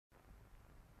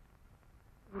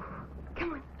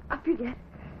Come on, up you get.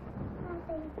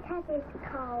 Because it's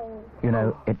cold. You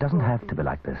know, it doesn't have to be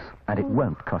like this, and it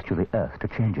won't cost you the earth to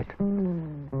change it.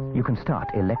 You can start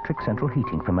electric central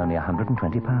heating from only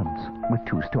 £120 with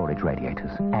 2 storage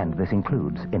radiators, and this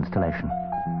includes installation.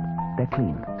 They're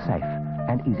clean, safe,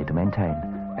 and easy to maintain,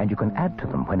 and you can add to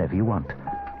them whenever you want.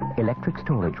 Electric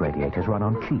storage radiators run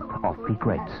on cheap off-peak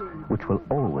rates, which will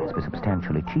always be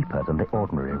substantially cheaper than the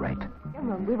ordinary rate.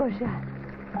 Come on, we will shut.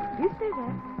 You stay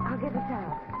there. I'll get a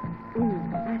towel.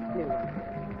 That's blue.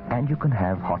 And you can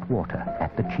have hot water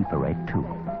at the cheaper rate too.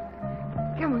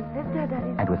 Come on, let's go,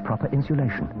 Daddy. And with proper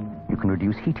insulation, you can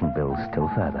reduce heating bills still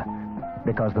further.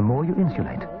 Because the more you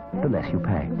insulate, the less you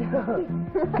pay.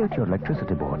 Go to your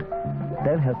electricity board.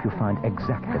 They'll help you find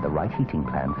exactly the right heating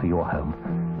plan for your home.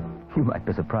 You might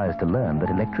be surprised to learn that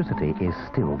electricity is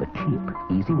still the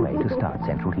cheap, easy way to start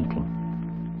central heating.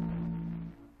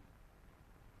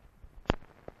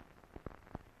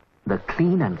 The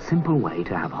clean and simple way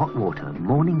to have hot water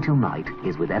morning till night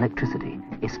is with electricity,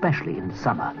 especially in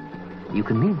summer. You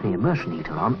can leave the immersion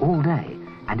heater on all day,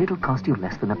 and it'll cost you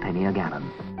less than a penny a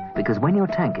gallon. Because when your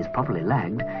tank is properly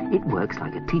lagged, it works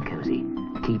like a tea cosy,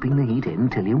 keeping the heat in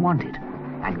till you want it,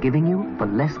 and giving you, for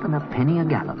less than a penny a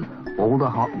gallon, all the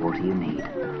hot water you need.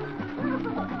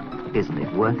 Isn't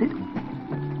it worth it?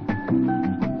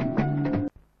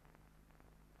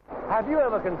 Have you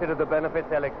ever considered the benefits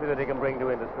electricity can bring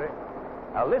to industry?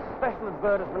 Now, this special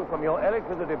advertisement from your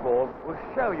electricity board will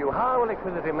show you how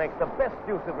electricity makes the best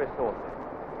use of resources,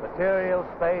 material,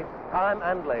 space, time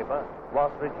and labor,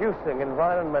 whilst reducing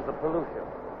environmental pollution.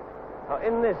 Now,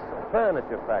 in this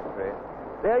furniture factory,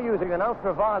 they're using an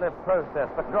ultraviolet process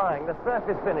for drying the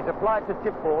surface finish applied to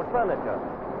chipboard furniture.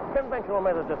 Conventional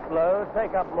methods are slow,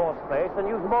 take up more space, and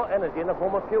use more energy in the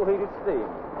form of fuel-heated steam.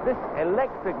 This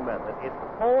electric method is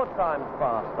 4 times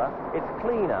faster, it's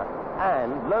cleaner,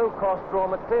 and low-cost raw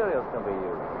materials can be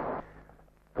used.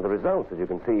 And the results, as you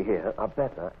can see here, are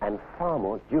better and far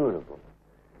more durable.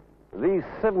 These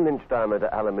 7-inch diameter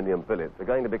aluminium billets are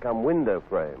going to become window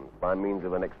frames by means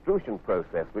of an extrusion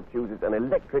process which uses an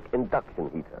electric induction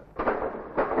heater.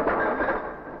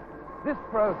 This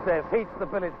process heats the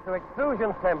billets to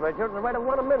extrusion temperature at the rate of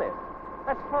 1 a minute.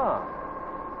 That's fast.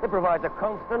 It provides a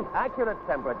constant, accurate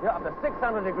temperature up to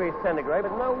 600 degrees centigrade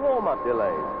with no warm-up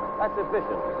delays. That's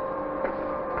efficient.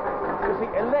 You see,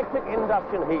 electric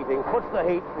induction heating puts the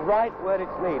heat right where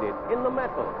it's needed, in the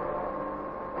metal.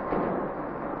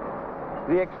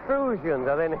 The extrusions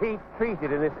are then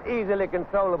heat-treated in this easily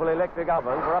controllable electric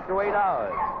oven for up to 8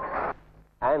 hours.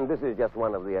 And this is just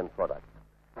one of the end products.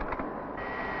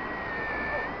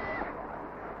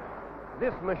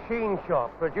 This machine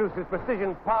shop produces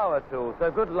precision power tools,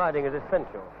 so good lighting is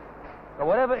essential. So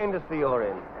whatever industry you're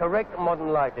in, correct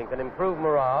modern lighting can improve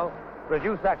morale,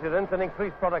 reduce accidents, and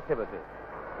increase productivity.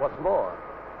 What's more,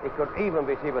 it could even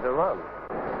be cheaper to run.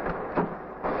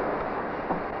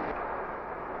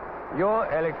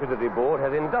 Your electricity board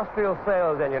has industrial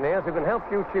sales engineers who can help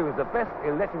you choose the best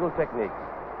electrical techniques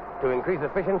to increase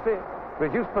efficiency,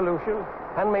 reduce pollution,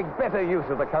 and make better use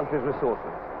of the country's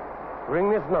resources.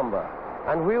 Ring this number,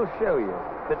 and we'll show you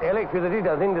that electricity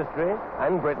does industry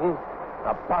and Britain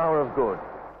a power of good.